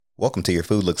Welcome to Your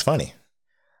Food Looks Funny.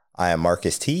 I am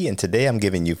Marcus T, and today I'm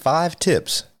giving you 5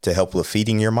 tips to help with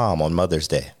feeding your mom on Mother's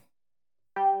Day.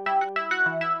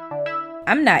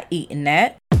 I'm not eating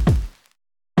that.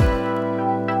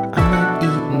 I'm not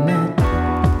eating that.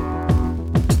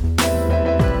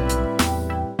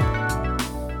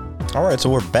 All right,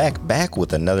 so we're back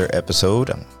with another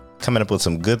episode. I'm coming up with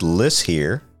some good lists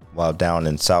here while down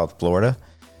in South Florida.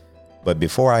 But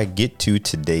before I get to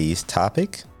today's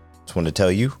topic, I just want to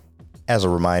tell you, as a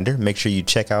reminder, make sure you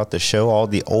check out the show. All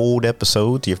the old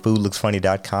episodes,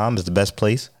 yourfoodlooksfunny.com is the best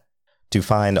place to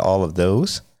find all of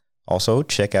those. Also,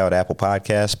 check out Apple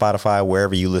Podcasts, Spotify,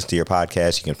 wherever you listen to your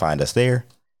podcasts, you can find us there.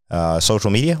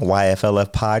 Social media,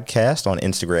 YFLF Podcast on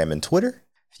Instagram and Twitter.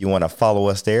 If you want to follow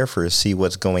us there for see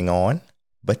what's going on.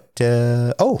 But,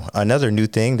 another new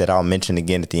thing that I'll mention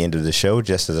again at the end of the show,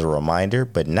 just as a reminder,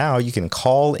 but now you can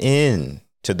call in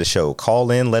to the show.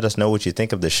 Call in, let us know what you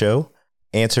think of the show.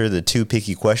 Answer the 2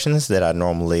 picky questions that I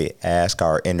normally ask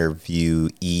our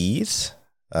interviewees.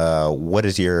 What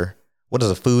is a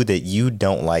food that you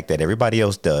don't like that everybody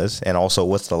else does? And also,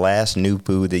 what's the last new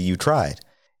food that you tried?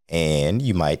 And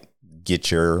you might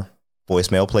get your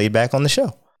voicemail played back on the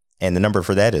show. And the number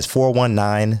for that is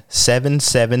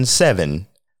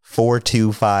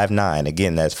 419-777-4259.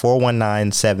 Again, that's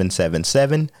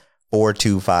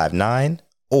 419-777-4259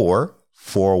 or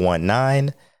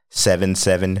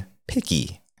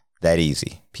 419-77-PICKY. That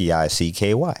easy.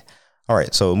 PICKY. All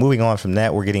right. So moving on from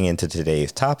that, we're getting into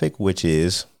today's topic, which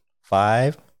is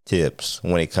 5 tips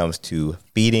when it comes to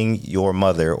feeding your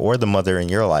mother or the mother in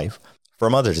your life for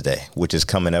Mother's Day, which is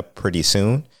coming up pretty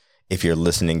soon. If you're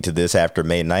listening to this after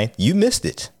May 9th, you missed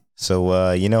it.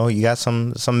 So, you got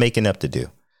some making up to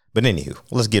do. But anywho,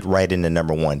 let's get right into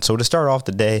number 1. So to start off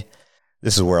the day,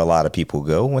 this is where a lot of people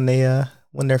go when they're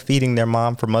feeding their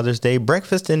mom for Mother's Day,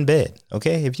 breakfast in bed.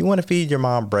 Okay. If you want to feed your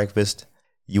mom breakfast,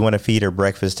 you want to feed her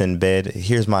breakfast in bed.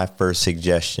 Here's my first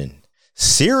suggestion.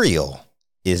 Cereal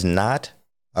is not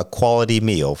a quality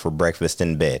meal for breakfast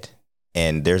in bed.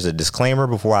 And there's a disclaimer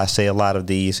before I say a lot of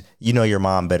these. You know your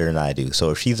mom better than I do. So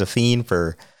if she's a fiend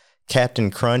for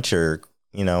Captain Crunch or,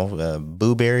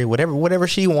 Boo Berry, whatever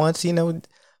she wants,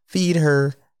 feed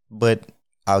her. But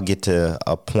I'll get to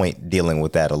a point dealing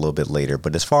with that a little bit later.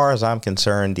 But as far as I'm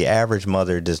concerned, the average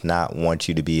mother does not want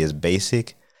you to be as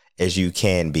basic as you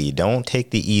can be. Don't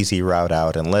take the easy route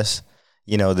out unless,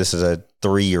 this is a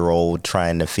 3-year-old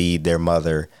trying to feed their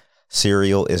mother.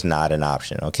 Cereal is not an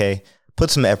option. Okay. Put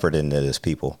some effort into this,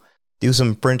 people. Do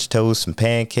some French toast, some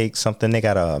pancakes, something. They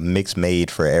got a mix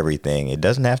made for everything. It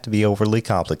doesn't have to be overly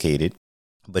complicated,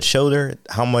 but show her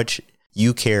how much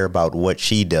you care about what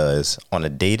she does on a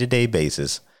day-to-day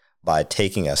basis by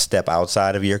taking a step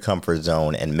outside of your comfort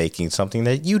zone and making something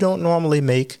that you don't normally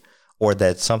make or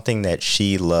that's something that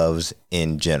she loves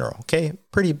in general. Okay,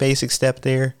 pretty basic step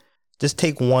there. Just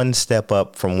take one step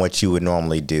up from what you would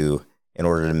normally do in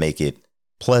order to make it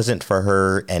pleasant for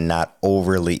her and not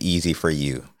overly easy for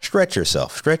you. Stretch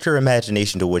yourself, stretch your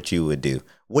imagination to what you would do.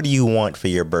 What do you want for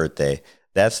your birthday?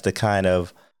 That's the kind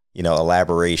of,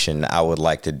 elaboration I would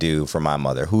like to do for my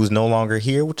mother, who's no longer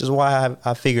here, which is why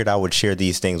I figured I would share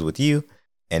these things with you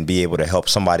and be able to help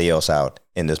somebody else out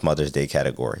in this Mother's Day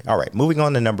category. All right, moving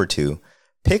on to number 2,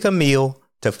 pick a meal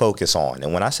to focus on.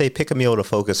 And when I say pick a meal to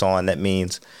focus on, that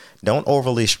means don't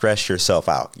overly stress yourself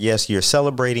out. Yes, you're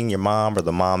celebrating your mom or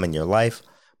the mom in your life,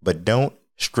 but don't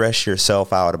stress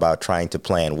yourself out about trying to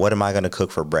plan. What am I going to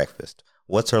cook for breakfast?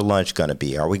 What's her lunch going to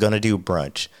be? Are we going to do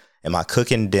brunch? Am I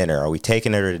cooking dinner? Are we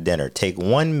taking her to dinner? Take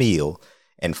one meal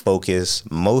and focus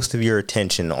most of your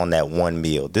attention on that one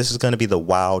meal. This is going to be the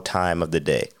wow time of the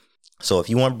day. So if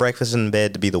you want breakfast in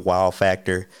bed to be the wow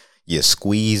factor, you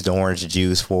squeezed orange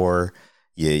juice for her.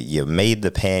 You made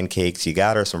the pancakes. You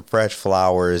got her some fresh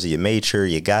flowers. You made sure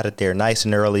you got it there nice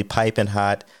and early, piping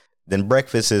hot. Then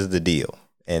breakfast is the deal.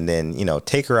 And then,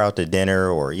 take her out to dinner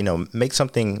or, make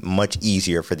something much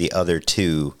easier for the other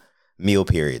 2 meal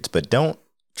periods. But don't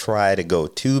try to go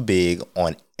too big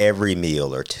on every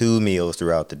meal or 2 meals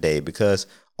throughout the day, because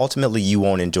ultimately you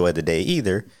won't enjoy the day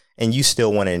either. And you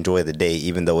still want to enjoy the day,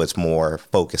 even though it's more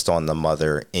focused on the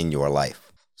mother in your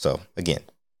life. So again,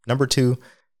 number 2,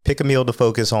 pick a meal to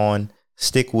focus on,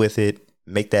 stick with it,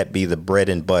 make that be the bread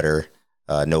and butter,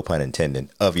 no pun intended,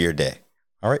 of your day.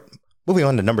 All right, moving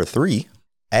on to number 3.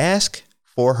 Ask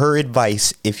for her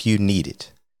advice if you need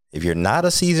it. If you're not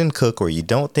a seasoned cook or you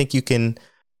don't think you can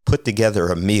put together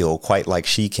a meal quite like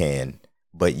she can,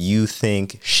 but you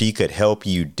think she could help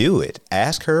you do it,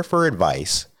 ask her for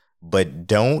advice, but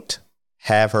don't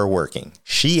have her working.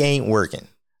 She ain't working.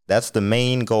 That's the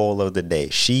main goal of the day.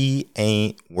 She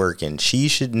ain't working. She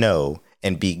should know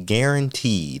and be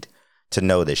guaranteed to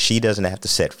know that she doesn't have to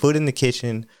set foot in the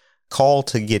kitchen, call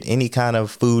to get any kind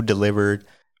of food delivered,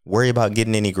 worry about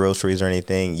getting any groceries or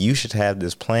anything. You should have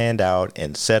this planned out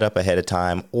and set up ahead of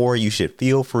time, or you should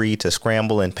feel free to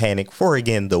scramble and panic for,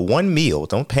 again, the one meal.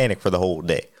 Don't panic for the whole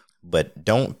day, but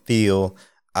don't feel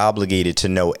obligated to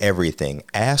know everything.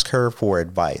 Ask her for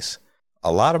advice.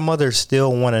 A lot of mothers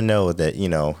still want to know that,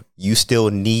 you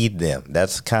still need them.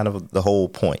 That's kind of the whole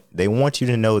point. They want you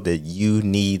to know that you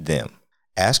need them.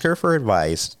 Ask her for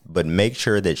advice, but make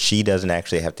sure that she doesn't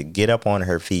actually have to get up on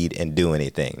her feet and do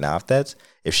anything. Now,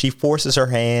 if she forces her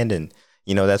hand and,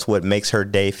 that's what makes her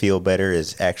day feel better,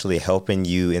 is actually helping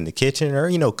you in the kitchen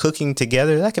or, cooking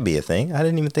together, that could be a thing. I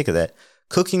didn't even think of that.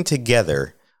 Cooking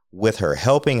together with her,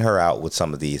 helping her out with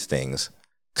some of these things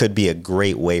could be a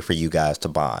great way for you guys to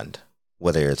bond.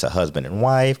 Whether it's a husband and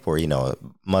wife or, a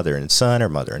mother and son or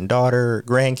mother and daughter, or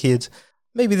grandkids,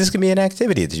 maybe this could be an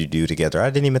activity that you do together.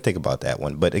 I didn't even think about that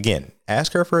one. But again,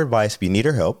 ask her for advice if you need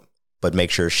her help, but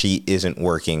make sure she isn't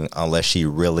working unless she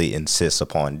really insists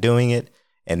upon doing it.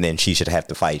 And then she should have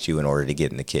to fight you in order to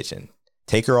get in the kitchen.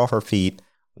 Take her off her feet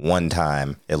one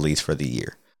time, at least for the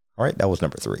year. All right, that was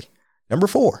number 3. Number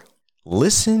 4,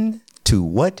 listen to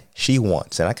what she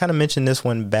wants. And I kind of mentioned this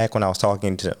one back when I was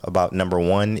talking about number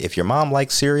 1. If your mom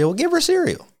likes cereal, give her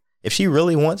cereal. If she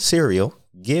really wants cereal,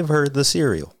 give her the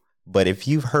cereal. But if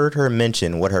you've heard her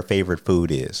mention what her favorite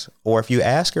food is, or if you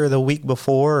ask her the week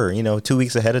before or, 2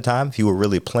 weeks ahead of time, if you were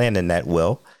really planning that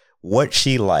well, what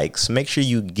she likes, make sure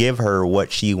you give her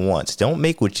what she wants. Don't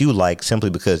make what you like simply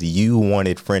because you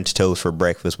wanted French toast for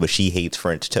breakfast, but she hates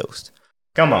French toast.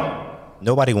 Come on.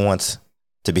 Nobody wants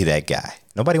to be that guy.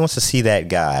 Nobody wants to see that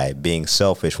guy being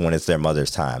selfish when it's their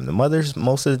mother's time. The mothers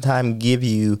most of the time give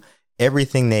you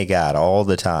everything they got all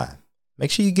the time.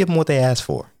 Make sure you give them what they ask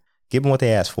for. Give them what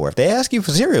they ask for. If they ask you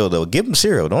for cereal, though, give them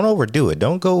cereal. Don't overdo it.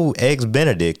 Don't go Eggs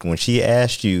Benedict when she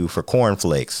asked you for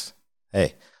cornflakes.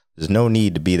 Hey, there's no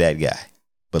need to be that guy.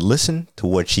 But listen to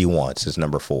what she wants is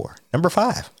number 4. Number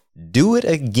 5, do it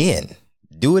again.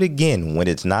 Do it again when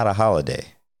it's not a holiday.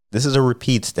 This is a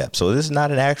repeat step. So this is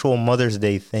not an actual Mother's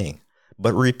Day thing,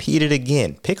 but repeat it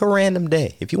again. Pick a random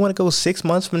day. If you want to go 6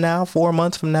 months from now, 4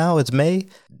 months from now, it's May.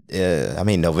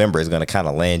 November is going to kind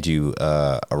of land you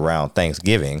around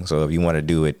Thanksgiving. So if you want to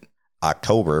do it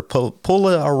October, pull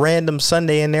a random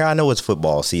Sunday in there. I know it's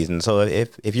football season. So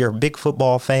if you're a big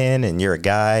football fan and you're a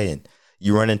guy and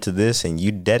you run into this and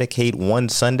you dedicate one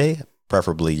Sunday,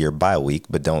 preferably your bye week,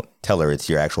 but don't tell her it's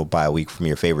your actual bye week from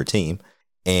your favorite team,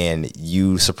 and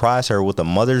you surprise her with a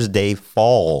Mother's Day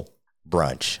fall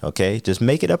brunch, okay? Just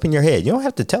make it up in your head. You don't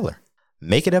have to tell her.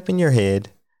 Make it up in your head.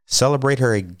 Celebrate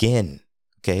her again,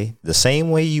 okay? The same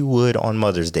way you would on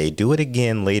Mother's Day. Do it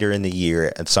again later in the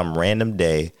year at some random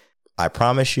day. I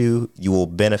promise you, you will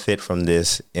benefit from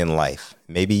this in life.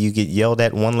 Maybe you get yelled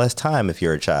at one less time if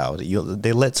you're a child.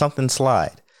 They let something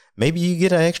slide. Maybe you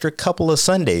get an extra couple of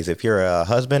Sundays if you're a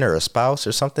husband or a spouse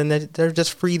or something, that they're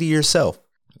just free to yourself.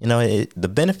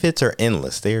 The benefits are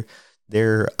endless.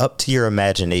 They're up to your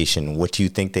imagination what you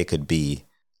think they could be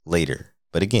later.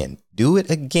 But again, do it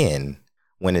again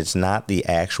when it's not the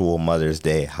actual Mother's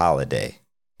Day holiday.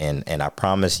 And I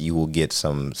promise you will get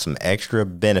some extra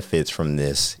benefits from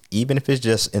this, even if it's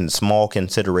just in small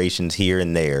considerations here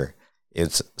and there.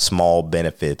 It's small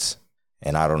benefits.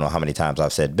 And I don't know how many times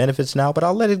I've said benefits now, but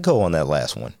I'll let it go on that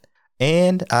last one.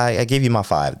 And I gave you my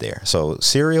 5 there. So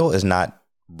cereal is not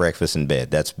breakfast in bed.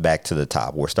 That's back to the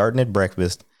top. We're starting at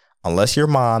breakfast. Unless your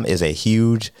mom is a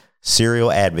huge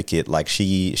cereal advocate, like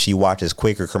she watches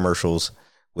Quaker commercials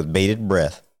with bated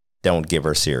breath, don't give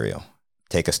her cereal.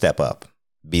 Take a step up.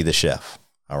 Be the chef.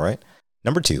 All right.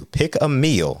 Number 2, pick a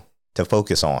meal to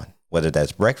focus on, whether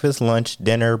that's breakfast, lunch,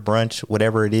 dinner, brunch,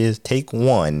 whatever it is. Take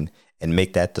one and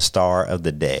make that the star of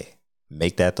the day.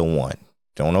 Make that the one.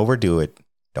 Don't overdo it.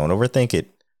 Don't overthink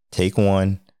it. Take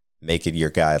one, make it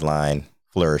your guideline,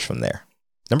 flourish from there.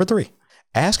 Number 3,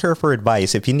 ask her for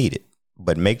advice if you need it,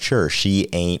 but make sure she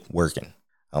ain't working.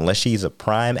 Unless she's a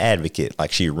prime advocate,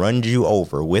 like she runs you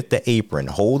over with the apron,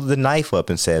 holds the knife up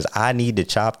and says, I need to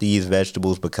chop these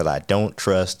vegetables because I don't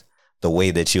trust the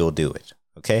way that you'll do it.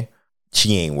 Okay?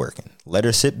 She ain't working. Let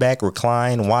her sit back,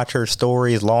 recline, watch her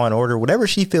stories, Law and Order, whatever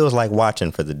she feels like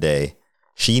watching for the day.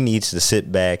 She needs to sit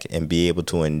back and be able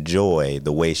to enjoy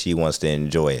the way she wants to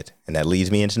enjoy it. And that leads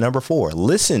me into number 4.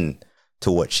 Listen to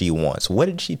what she wants. What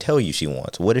did she tell you she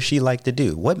wants? What does she like to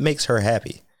do? What makes her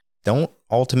happy? Don't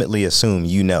ultimately assume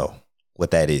you know what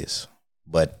that is.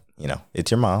 But, it's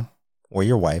your mom or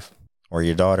your wife or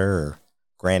your daughter or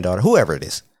granddaughter, whoever it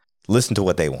is. Listen to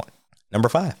what they want. Number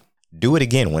 5, do it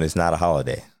again when it's not a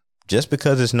holiday. Just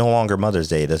because it's no longer Mother's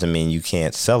Day doesn't mean you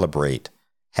can't celebrate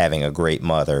having a great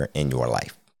mother in your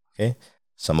life. Okay.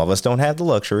 Some of us don't have the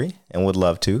luxury and would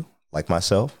love to, like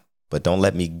myself, but don't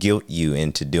let me guilt you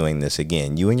into doing this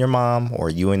again. You and your mom or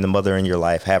you and the mother in your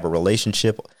life have a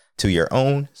relationship to your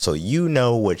own, so you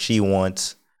know what she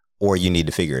wants, or you need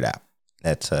to figure it out.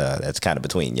 That's kind of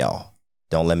between y'all.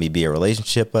 Don't let me be a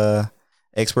relationship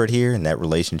expert here, and that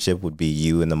relationship would be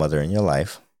you and the mother in your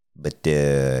life. But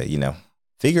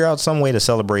figure out some way to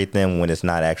celebrate them when it's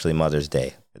not actually Mother's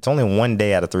Day. It's only one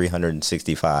day out of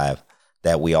 365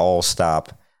 that we all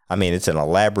stop. I mean, it's an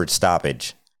elaborate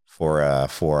stoppage for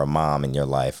a mom in your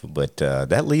life. But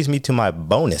that leads me to my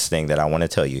bonus thing that I want to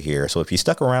tell you here. So if you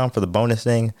stuck around for the bonus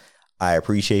thing, I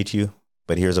appreciate you.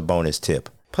 But here's a bonus tip.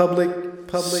 Public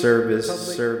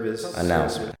service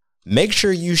announcement. Make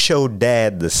sure you show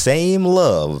dad the same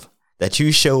love that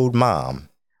you showed mom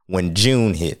when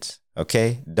June hits.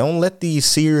 Okay? Don't let these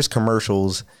Sears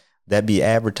commercials that be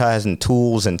advertising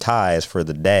tools and ties for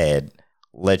the dad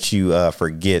let you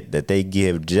forget that they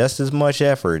give just as much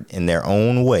effort in their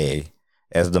own way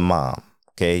as the mom.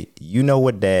 Okay? You know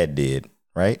what dad did,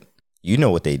 right? You know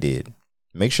what they did.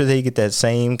 Make sure they get that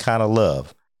same kind of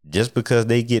love. Just because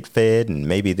they get fed and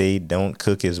maybe they don't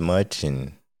cook as much.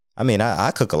 And I mean,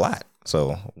 I cook a lot.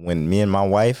 So when me and my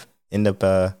wife end up,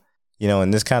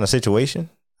 in this kind of situation,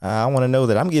 I want to know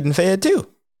that I'm getting fed too.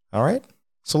 All right.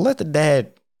 So let the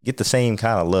dad get the same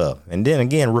kind of love. And then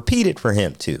again, repeat it for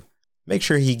him too. Make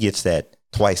sure he gets that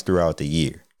twice throughout the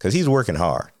year because he's working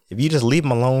hard. If you just leave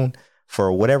him alone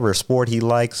for whatever sport he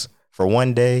likes for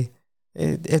one day,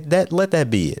 let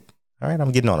that be it. All right.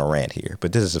 I'm getting on a rant here,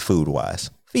 but this is a food wise.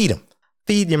 Feed them.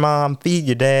 Feed your mom, feed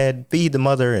your dad, feed the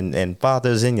mother and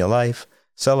fathers in your life.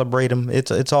 Celebrate them.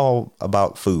 It's all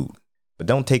about food. But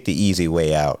don't take the easy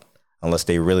way out unless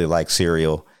they really like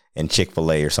cereal and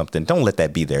Chick-fil-A or something. Don't let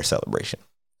that be their celebration.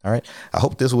 All right. I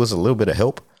hope this was a little bit of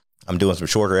help. I'm doing some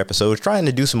shorter episodes, trying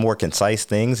to do some more concise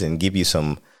things and give you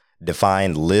some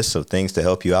defined lists of things to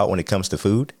help you out when it comes to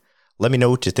food. Let me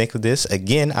know what you think of this.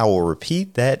 Again, I will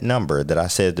repeat that number that I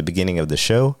said at the beginning of the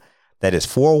show. That is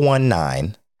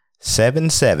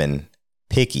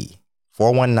 419-77-PICKY.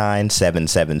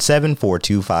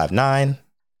 419-777-4259.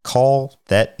 Call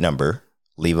that number.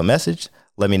 Leave a message.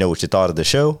 Let me know what you thought of the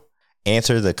show.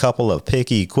 Answer the couple of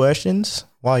picky questions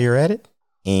while you're at it.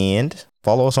 And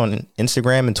follow us on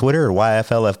Instagram and Twitter at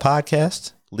YFLF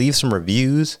Podcast. Leave some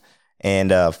reviews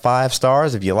and 5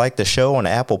 stars if you like the show on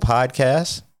Apple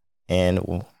Podcasts. And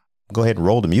we'll go ahead and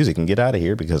roll the music and get out of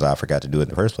here because I forgot to do it in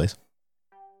the first place.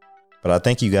 But I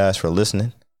thank you guys for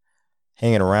listening,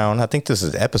 hanging around. I think this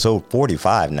is episode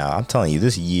 45 now. I'm telling you,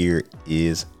 this year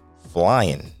is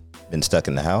flying. Been stuck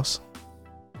in the house.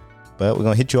 But we're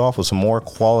going to hit you off with some more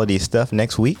quality stuff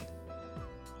next week.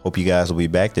 Hope you guys will be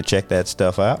back to check that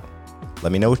stuff out.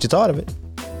 Let me know what you thought of it.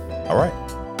 All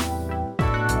right.